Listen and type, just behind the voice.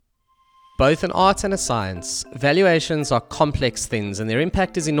Both an art and a science, valuations are complex things and their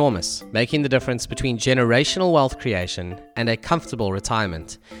impact is enormous, making the difference between generational wealth creation and a comfortable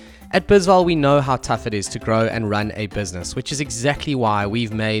retirement. At BizVal, we know how tough it is to grow and run a business, which is exactly why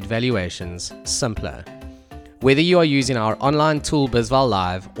we've made valuations simpler. Whether you are using our online tool BizVal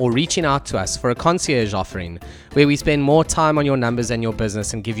Live or reaching out to us for a concierge offering where we spend more time on your numbers and your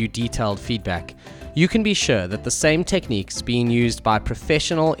business and give you detailed feedback, you can be sure that the same techniques being used by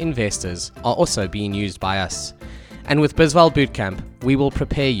professional investors are also being used by us. And with BizVal Bootcamp, we will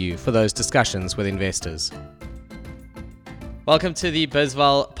prepare you for those discussions with investors. Welcome to the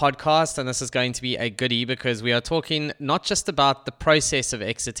BizVal podcast, and this is going to be a goodie because we are talking not just about the process of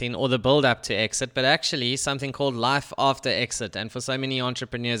exiting or the build up to exit, but actually something called life after exit. And for so many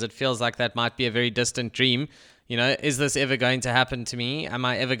entrepreneurs, it feels like that might be a very distant dream. You know, is this ever going to happen to me? Am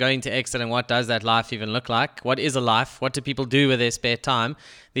I ever going to exit? And what does that life even look like? What is a life? What do people do with their spare time?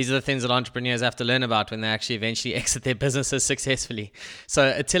 These are the things that entrepreneurs have to learn about when they actually eventually exit their businesses successfully.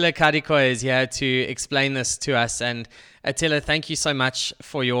 So Attila Kadikoy is here to explain this to us. And Attila, thank you so much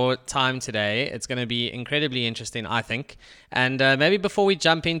for your time today. It's going to be incredibly interesting, I think. And maybe before we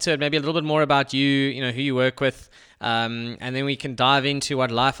jump into it, maybe a little bit more about you, who you work with, and then we can dive into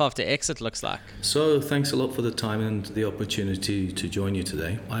what life after exit looks like. So thanks a lot for the time and the opportunity to join you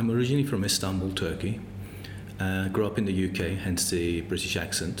today. I'm originally from Istanbul, Turkey. Grew up in the UK, hence the British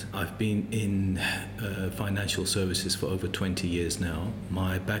accent. I've been in financial services for over 20 years now.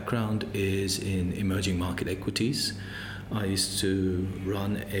 My background is in emerging market equities. I used to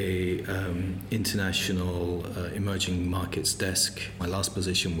run a international emerging markets desk. My last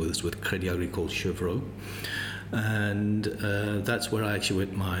position was with Crédit Agricole Chevreau. And that's where I actually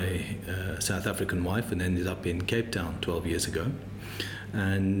met my South African wife and ended up in Cape Town 12 years ago.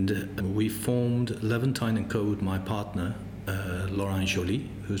 And we formed Levantine Co with my partner, Laurent Joly,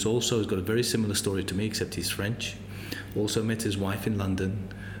 who's also got a very similar story to me, except he's French. Also met his wife in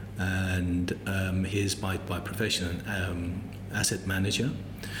London, and he is by profession an asset manager.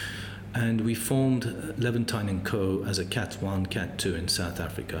 And we formed Levantine Co as a Cat 1, Cat 2 in South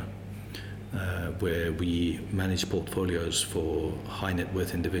Africa. Where we manage portfolios for high net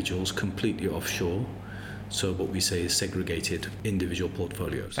worth individuals completely offshore. So what we say is segregated individual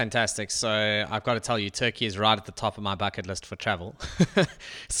portfolios. Fantastic. So I've got to tell you, Turkey is right at the top of my bucket list for travel.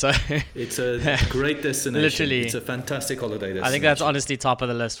 So it's a great destination. Literally, it's a fantastic holiday destination. I think that's honestly top of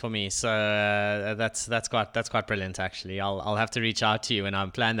the list for me. So that's quite brilliant. Actually, I'll have to reach out to you when I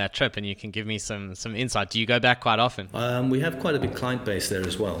plan that trip, and you can give me some insight. Do you go back quite often? We have quite a big client base there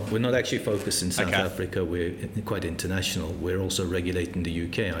as well. We're not actually focused in South Africa. We're quite international. We're also regulated in the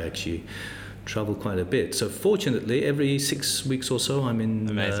UK. I actually travel quite a bit. So fortunately, every 6 weeks or so, I'm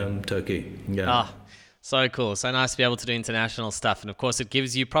in Turkey. Yeah. So cool. So nice to be able to do international stuff. And of course, it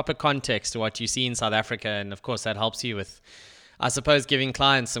gives you proper context to what you see in South Africa. And of course, that helps you with, I suppose, giving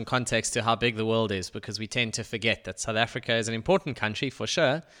clients some context to how big the world is, because we tend to forget that South Africa is an important country for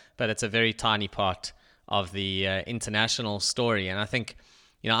sure, but it's a very tiny part of the international story. And I think,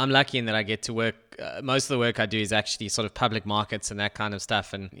 I'm lucky in that I get to work. Most of the work I do is actually sort of public markets and that kind of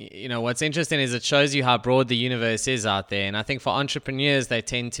stuff. And, what's interesting is it shows you how broad the universe is out there. And I think for entrepreneurs, they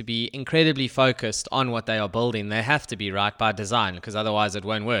tend to be incredibly focused on what they are building. They have to be right by design, because otherwise it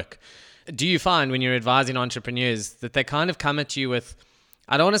won't work. Do you find when you're advising entrepreneurs that they kind of come at you with,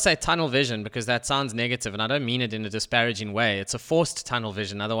 I don't want to say tunnel vision because that sounds negative, and I don't mean it in a disparaging way. It's a forced tunnel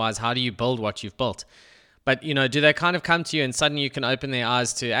vision. Otherwise, how do you build what you've built? But, do they kind of come to you and suddenly you can open their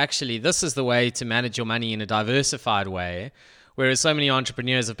eyes to actually this is the way to manage your money in a diversified way, whereas so many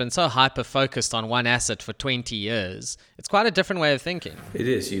entrepreneurs have been so hyper-focused on one asset for 20 years. It's quite a different way of thinking. It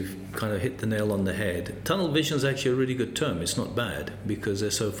is. You've kind of hit the nail on the head. Tunnel vision is actually a really good term. It's not bad because they're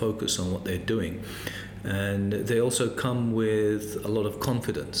so focused on what they're doing. And they also come with a lot of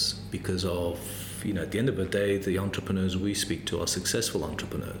confidence because of, at the end of the day, the entrepreneurs we speak to are successful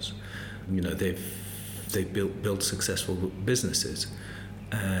entrepreneurs. They've built successful businesses,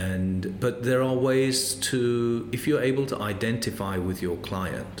 but there are ways to, if you're able to identify with your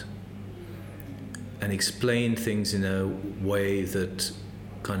client and explain things in a way that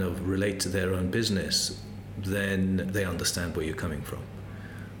kind of relate to their own business, then they understand where you're coming from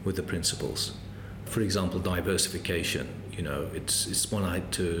with the principles. For example, diversification. It's one I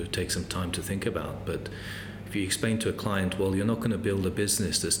had to take some time to think about, but if you explain to a client, well, you're not going to build a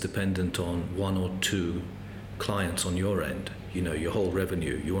business that's dependent on one or two clients on your end, your whole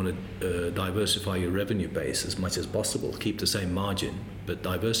revenue. You want to diversify your revenue base as much as possible, keep the same margin, but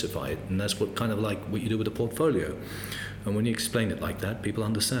diversify it. And that's what kind of like what you do with a portfolio. And when you explain it like that, people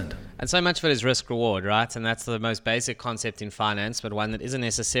understand. And so much of it is risk reward, right? And that's the most basic concept in finance, but one that isn't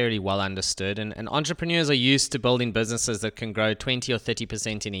necessarily well understood. And entrepreneurs are used to building businesses that can grow 20 or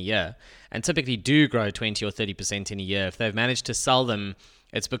 30% in a year, and typically do grow 20 or 30% in a year. If they've managed to sell them,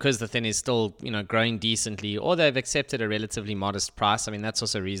 it's because the thing is still, growing decently, or they've accepted a relatively modest price. I mean, that's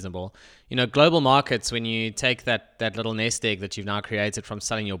also reasonable. Global markets, when you take that little nest egg that you've now created from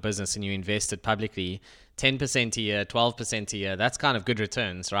selling your business and you invest it publicly, 10% a year, 12% a year, that's kind of good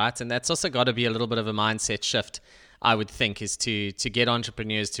returns, right? And that's also got to be a little bit of a mindset shift, I would think, is to get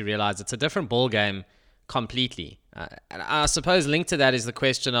entrepreneurs to realize it's a different ball game completely. And I suppose linked to that is the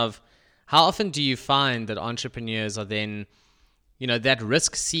question of how often do you find that entrepreneurs are then, that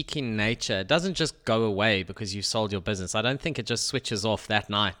risk-seeking nature doesn't just go away because you sold your business. I don't think it just switches off that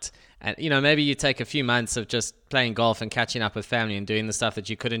night. And, maybe you take a few months of just playing golf and catching up with family and doing the stuff that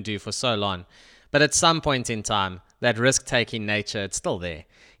you couldn't do for so long. But at some point in time, that risk-taking nature, it's still there.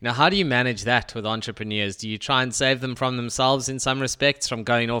 How do you manage that with entrepreneurs? Do you try and save them from themselves in some respects, from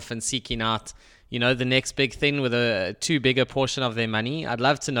going off and seeking out, the next big thing with a too big a portion of their money? I'd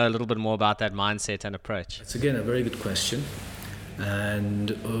love to know a little bit more about that mindset and approach. It's, again, a very good question. And,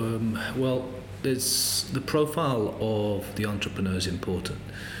 there's the profile of the entrepreneur is important.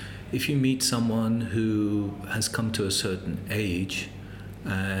 If you meet someone who has come to a certain age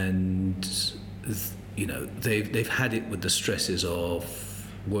and they've had it with the stresses of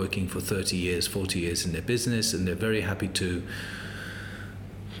working for 30 years, 40 years in their business, and they're very happy to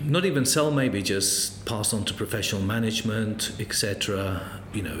not even sell, maybe just pass on to professional management, etc.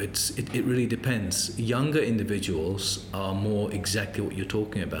 It really depends. Younger individuals are more exactly what you're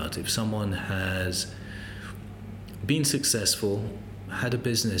talking about. If someone has been successful, had a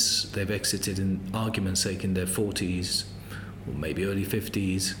business, they've exited in argument's sake in their 40s or maybe early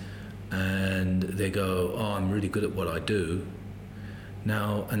 50s, and they go, I'm really good at what I do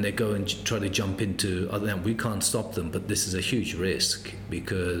now, and they go and try to jump into other than we can't stop them, but this is a huge risk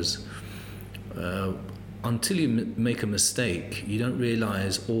because until you make a mistake, you don't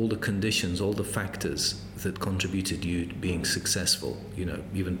realize all the conditions, all the factors that contributed you to being successful.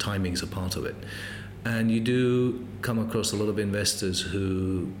 Even timing's a part of it. And you do come across a lot of investors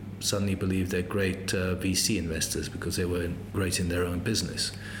who suddenly believe they're great VC investors because they were great in their own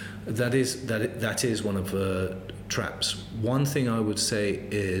business. That is one of the traps. One thing I would say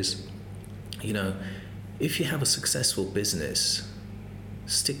is, if you have a successful business,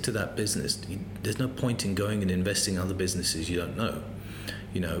 stick to that business. There's no point in going and investing in other businesses you don't know.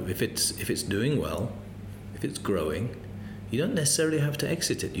 If it's doing well, if it's growing, you don't necessarily have to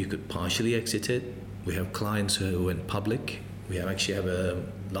exit it. You could partially exit it. We have clients who went public. We actually have a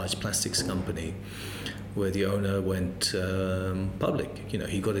large plastics company where the owner went public.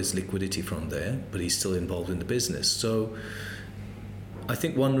 He got his liquidity from there, but he's still involved in the business. So I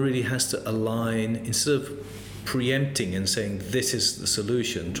think one really has to align, instead of preempting and saying this is the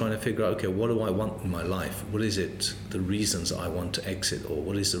solution, trying to figure out, okay, what do I want in my life? What is it, the reasons I want to exit? Or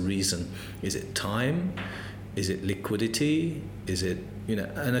what is the reason? Is it time? Is it liquidity? Is it,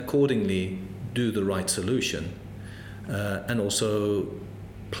 and accordingly do the right solution and also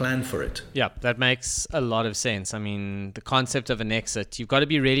plan for it. Yeah, that makes a lot of sense. I mean, the concept of an exit, you've got to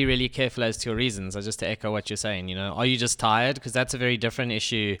be really, really careful as to your reasons. Just to echo what you're saying, are you just tired? Because that's a very different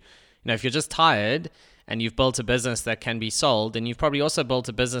issue. If you're just tired and you've built a business that can be sold, then you've probably also built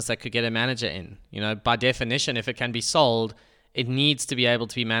a business that could get a manager in. By definition, if it can be sold, it needs to be able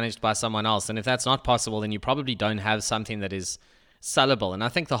to be managed by someone else. And if that's not possible, then you probably don't have something that is sellable. And I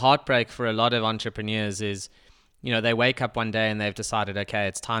think the heartbreak for a lot of entrepreneurs is, they wake up one day and they've decided, okay,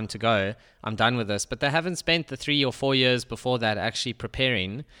 it's time to go. I'm done with this. But they haven't spent the 3 or 4 years before that actually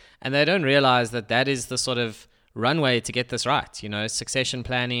preparing. And they don't realize that is the sort of runway to get this right. Succession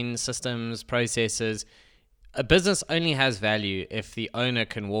planning, systems, processes. A business only has value if the owner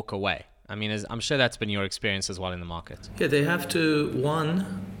can walk away. I mean, I'm sure that's been your experience as well in the market. Yeah, they have to,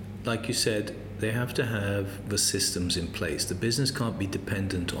 like you said, they have to have the systems in place. The business can't be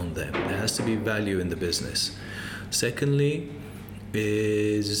dependent on them. There has to be value in the business. Secondly,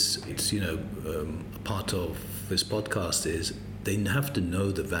 a part of this podcast is they have to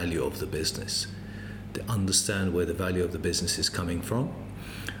know the value of the business. They understand where the value of the business is coming from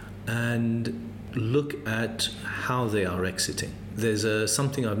and look at how they are exiting. There's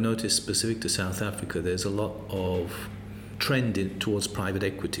something I've noticed specific to South Africa. There's a lot of trend towards private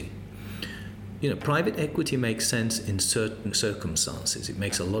equity. Private equity makes sense in certain circumstances. It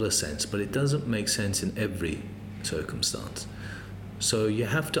makes a lot of sense, but it doesn't make sense in every circumstance. So you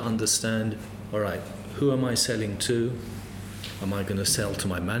have to understand, all right, who am I selling to? Am I going to sell to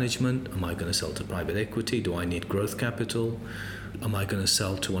my management? Am I going to sell to private equity? Do I need growth capital? Am I going to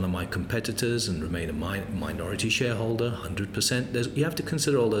sell to one of my competitors and remain a minority shareholder, 100%? You have to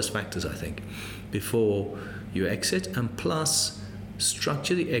consider all those factors, I think, before you exit, and plus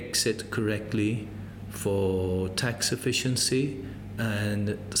structure the exit correctly for tax efficiency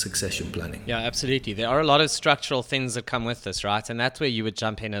and succession planning. Yeah, absolutely. There are a lot of structural things that come with this, right? And that's where you would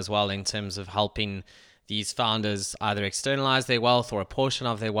jump in as well in terms of helping these founders either externalize their wealth or a portion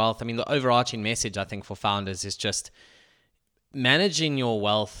of their wealth. I mean, the overarching message, I think, for founders is just managing your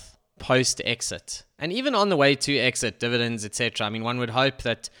wealth post-exit. And even on the way to exit, dividends, etc. I mean, one would hope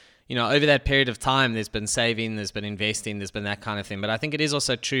that, you know, over that period of time, there's been saving, there's been investing, there's been that kind of thing. But I think it is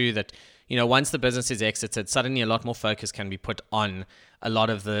also true that, you know, once the business is exited, suddenly a lot more focus can be put on a lot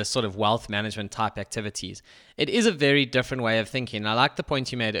of the sort of wealth management type activities. It is a very different way of thinking. I like the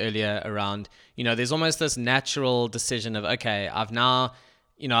point you made earlier around, you know, there's almost this natural decision of, okay, I've now,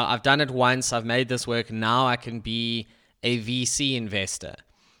 you know, I've done it once, I've made this work, now I can be a VC investor.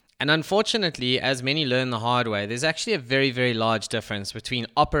 And unfortunately, as many learn the hard way, there's actually a very, very large difference between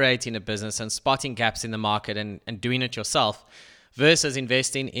operating a business and spotting gaps in the market and doing it yourself versus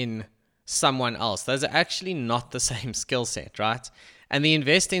investing in someone else. Those are actually not the same skill set, right? And the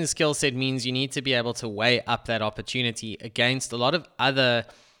investing skill set means you need to be able to weigh up that opportunity against a lot of other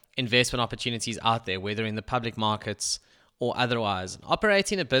investment opportunities out there, whether in the public markets or otherwise.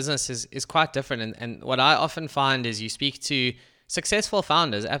 Operating a business is quite different. And what I often find is you speak to successful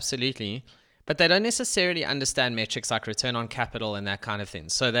founders, absolutely, but they don't necessarily understand metrics like return on capital and that kind of thing.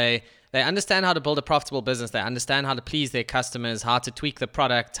 So they understand how to build a profitable business. They understand how to please their customers, how to tweak the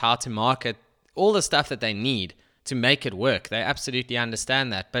product, how to market, all the stuff that they need to make it work. They absolutely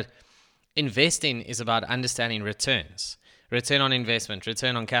understand that. But investing is about understanding returns, return on investment,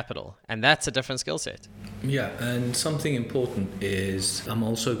 return on capital. And that's a different skill set. Yeah, and something important is, I'm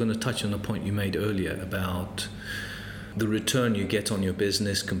also going to touch on a point you made earlier about the return you get on your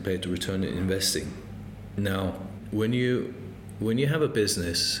business compared to return in investing. Now, when you have a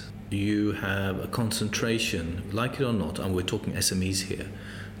business, you have a concentration, like it or not, and we're talking SMEs here.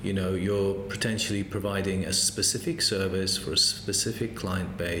 You know, you're potentially providing a specific service for a specific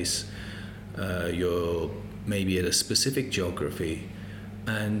client base. You're maybe at a specific geography.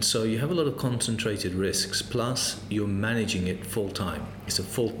 And so you have a lot of concentrated risks, plus you're managing it full-time. It's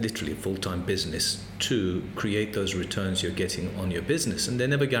literally a full-time business to create those returns you're getting on your business, and they're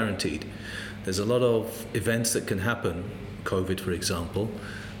never guaranteed. There's a lot of events that can happen, COVID for example,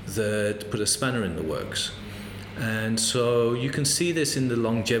 that put a spanner in the works. And so you can see this in the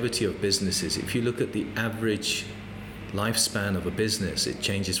longevity of businesses. If you look at the average lifespan of a business, it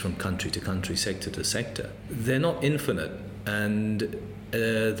changes from country to country, sector to sector. They're not infinite, and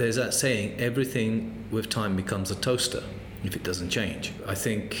there's that saying, everything with time becomes a toaster if it doesn't change. I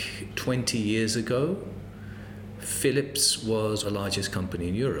think 20 years ago, Philips was the largest company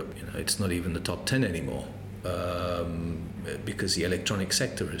in Europe. You know, it's not even the top 10 anymore because the electronic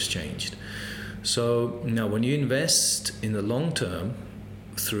sector has changed. So now when you invest in the long term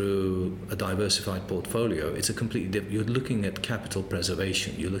through a diversified portfolio, it's a completely different. You're looking at capital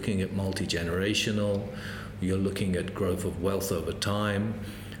preservation. You're looking at multi-generational. You're looking at growth of wealth over time.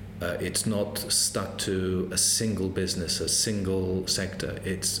 It's not stuck to a single business, a single sector.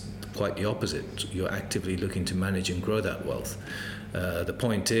 It's quite the opposite. You're actively looking to manage and grow that wealth. The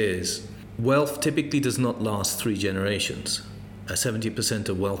point is, wealth typically does not last 3 generations. 70%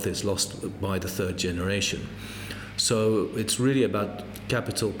 of wealth is lost by the 3rd generation. So it's really about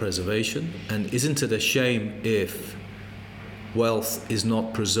capital preservation. And isn't it a shame if wealth is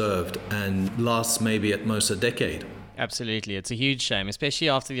not preserved and lasts maybe at most a decade? Absolutely. It's a huge shame, especially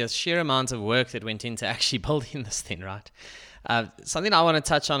after the sheer amount of work that went into actually building this thing, right? Something I want to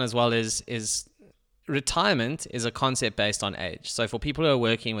touch on as well is retirement is a concept based on age. So for people who are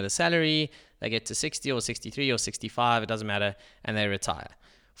working with a salary, they get to 60 or 63 or 65, it doesn't matter, and they retire.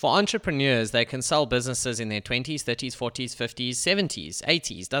 For entrepreneurs, they can sell businesses in their 20s, 30s, 40s, 50s, 70s,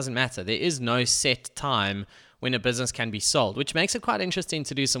 80s, doesn't matter. There is no set time when a business can be sold, which makes it quite interesting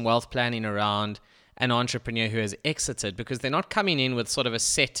to do some wealth planning around an entrepreneur who has exited, because they're not coming in with sort of a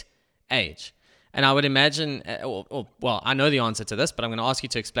set age. And I would imagine, well, I know the answer to this, but I'm going to ask you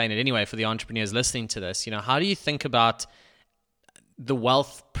to explain it anyway for the entrepreneurs listening to this. You know, how do you think about the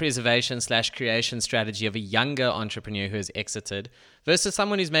wealth preservation / creation strategy of a younger entrepreneur who has exited versus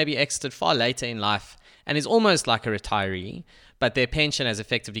someone who's maybe exited far later in life and is almost like a retiree, but their pension has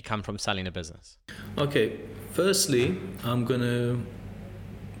effectively come from selling a business? Okay, firstly, I'm going to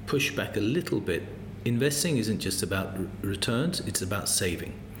push back a little bit. Investing isn't just about returns, it's about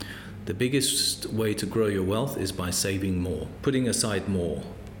saving. The biggest way to grow your wealth is by saving more, putting aside more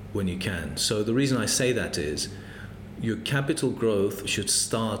when you can. So the reason I say that is your capital growth should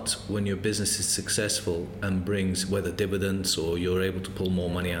start when your business is successful and brings whether dividends or you're able to pull more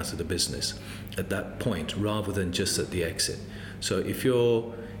money out of the business at that point rather than just at the exit. So if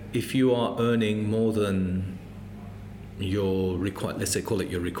you are earning more than your let's say call it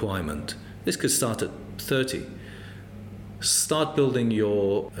your requirement, this could start at 30. Start building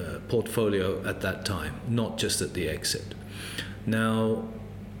your portfolio at that time, not just at the exit. Now,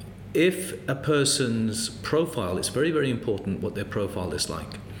 if a person's profile, it's very, very important what their profile is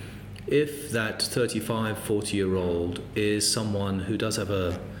like. If that 35, 40-year-old is someone who does have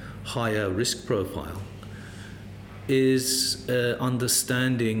a higher risk profile, is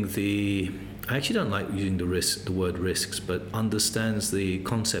understanding I actually don't like using the word risks, but understands the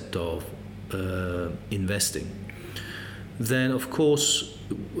concept of investing, then of course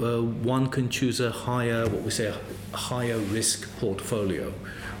one can choose a higher risk portfolio.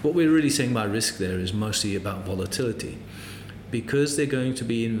 What we're really saying by risk there is mostly about volatility, because they're going to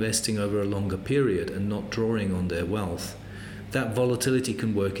be investing over a longer period and not drawing on their wealth. That volatility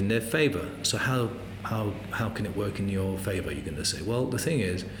can work in their favor. So how can it work in your favor, you're going to say? Well, the thing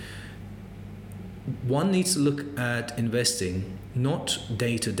is, one needs to look at investing not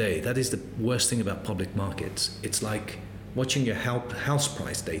day to day. That is the worst thing about public markets. It's like watching your house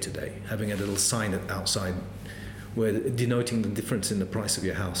price day to day, having a little sign outside where denoting the difference in the price of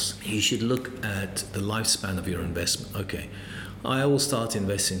your house. You should look at the lifespan of your investment. Okay, I will start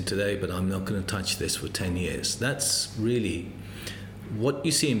investing today, but I'm not going to touch this for 10 years. That's really what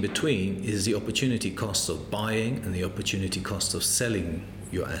you see in between is the opportunity cost of buying and the opportunity cost of selling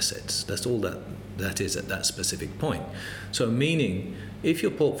your assets. That's all that is at that specific point. So meaning, if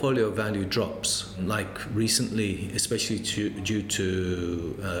your portfolio value drops, like recently, especially due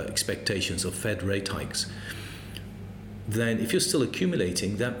to expectations of Fed rate hikes, then if you're still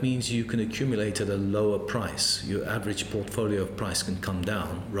accumulating, that means you can accumulate at a lower price. Your average portfolio price can come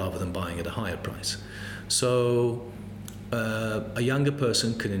down rather than buying at a higher price. So a younger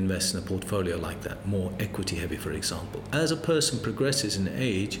person can invest in a portfolio like that, more equity heavy, for example. As a person progresses in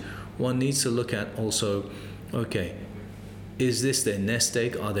age, one needs to look at also, okay, is this their nest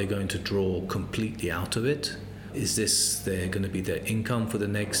egg? Are they going to draw completely out of it? Is this going to be their income for the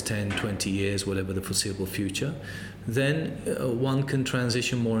next 10, 20 years, whatever the foreseeable future? Then one can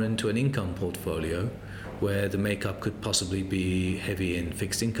transition more into an income portfolio where the makeup could possibly be heavy in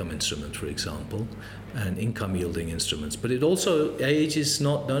fixed income instruments, for example, and income yielding instruments. But it also, age is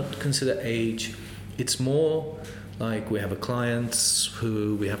not, don't consider age. It's more like we have clients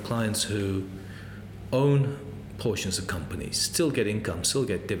who own portions of companies, still get income, still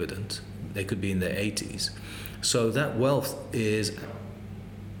get dividend. They could be in their 80s. So that wealth is,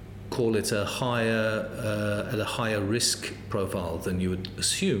 call it at a higher risk profile than you would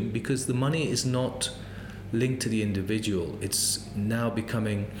assume, because the money is not linked to the individual. It's now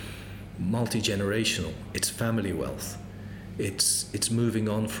becoming multi-generational. It's family wealth. It's moving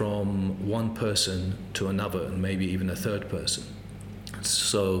on from one person to another and maybe even a third person.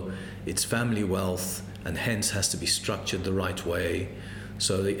 So it's family wealth, and hence has to be structured the right way,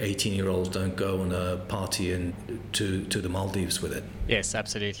 so the 18-year-olds don't go on a party to the Maldives with it. Yes,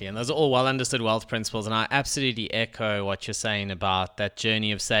 absolutely. And those are all well understood wealth principles. And I absolutely echo what you're saying about that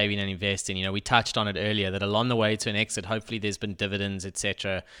journey of saving and investing. You know, we touched on it earlier, that along the way to an exit, hopefully there's been dividends,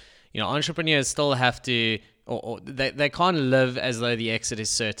 etc. You know, entrepreneurs still have to, or they can't live as though the exit is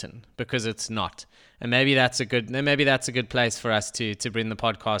certain, because it's not. And maybe that's a good place for us to bring the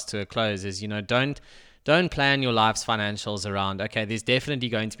podcast to a close, is, you know, don't plan your life's financials around, okay, there's definitely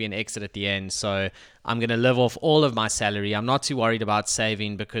going to be an exit at the end, so I'm going to live off all of my salary. I'm not too worried about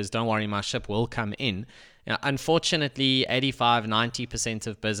saving, because don't worry, my ship will come in. You know, unfortunately, 85-90%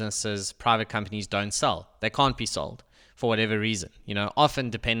 of businesses, private companies, don't sell. They can't be sold for whatever reason. You know,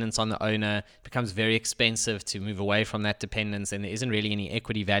 often dependence on the owner becomes very expensive to move away from that dependence, and there isn't really any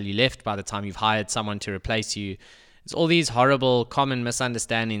equity value left by the time you've hired someone to replace you. It's all these horrible common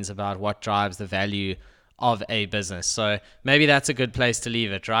misunderstandings about what drives the value of a business. So maybe that's a good place to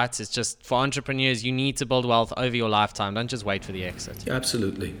leave it, right? It's just, for entrepreneurs, you need to build wealth over your lifetime. Don't just wait for the exit. Yeah,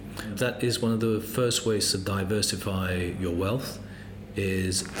 absolutely. That is one of the first ways to diversify your wealth,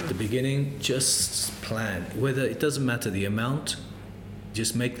 is at the beginning, just plan. Whether, it doesn't matter the amount,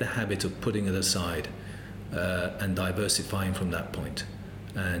 just make the habit of putting it aside and diversifying from that point.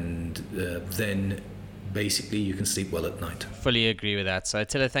 And then basically you can sleep well at night. Fully agree with that. So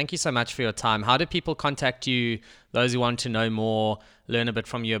Attila, thank you so much for your time. How do people contact you, those who want to know more, learn a bit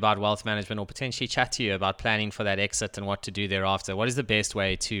from you about wealth management, or potentially chat to you about planning for that exit and what to do thereafter? What is the best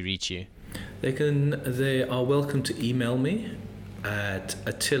way to reach you? They are welcome to email me at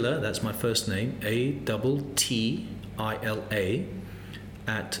Attila, that's my first name, ATTILA,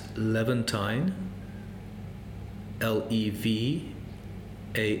 at Levantine,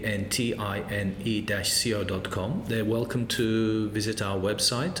 LEVANTINE-co.com. They're welcome to visit our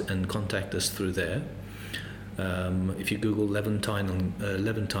website and contact us through there. If you Google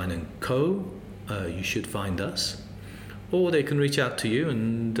Levantine Co, you should find us. Or they can reach out to you,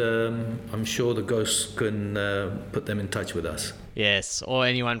 and I'm sure the ghosts can put them in touch with us. Yes, or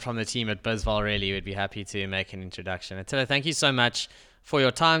anyone from the team at Bizval really would be happy to make an introduction. Attila, thank you so much for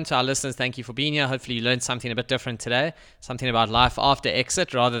your time. To our listeners, thank you for being here. Hopefully you learned something a bit different today, something about life after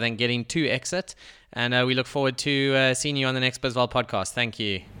exit rather than getting to exit. And we look forward to seeing you on the next Bizval podcast. Thank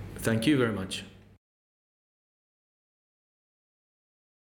you. Thank you very much.